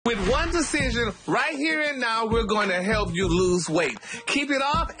decision right here and now. We're going to help you lose weight, keep it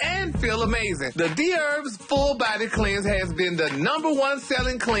off, and feel amazing. The Dherbs Full Body Cleanse has been the #1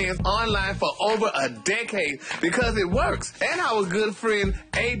 selling cleanse online for over a decade because it works. And our good friend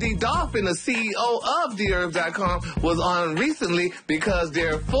A.D. Dolphin, the CEO of Dherbs.com, was on recently because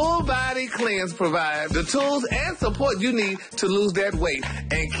their full body cleanse provides the tools and support you need to lose that weight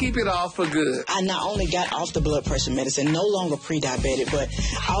and keep it off for good. I not only got off the blood pressure medicine, no longer pre-diabetic, but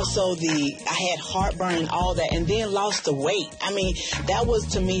also I had heartburn and all that, and then lost the weight. I mean, that was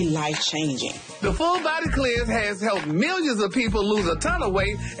to me life-changing. The Full Body Cleanse has helped millions of people lose a ton of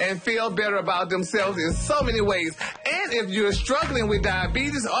weight and feel better about themselves in so many ways. And if you're struggling with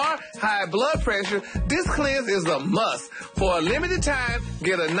diabetes or high blood pressure, this cleanse is a must. For a limited time,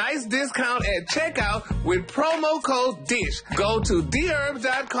 get a nice discount at checkout with promo code DISH. Go to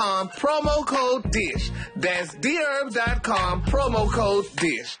Dherbs.com, promo code DISH. That's Dherbs.com, promo code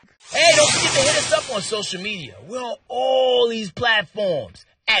DISH. Hey, don't forget to hit us up on social media. We're on all these platforms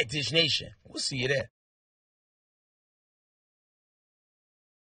at Dish Nation. We'll see you there.